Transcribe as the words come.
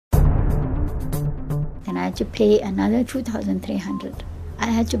I had to pay another 2,300. I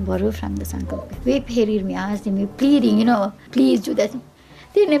had to borrow from this uncle. We paid me, asking me, pleading, please do that.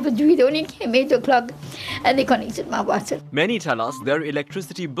 They never do it. They only came 8 o'clock and they connected my water. Many tell us their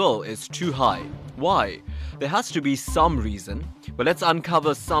electricity bill is too high. Why? There has to be some reason. But let's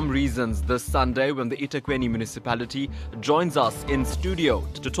uncover some reasons this Sunday when the eThekwini Municipality joins us in studio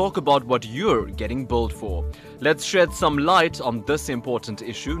to talk about what you're getting billed for. Let's shed some light on this important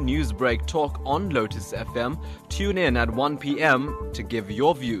issue. NEWSBREAK Talk on Lotus FM. Tune in at 1 p.m. to give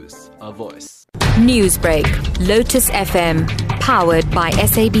your views a voice. NEWSBREAK, Lotus FM, powered by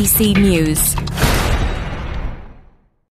SABC News.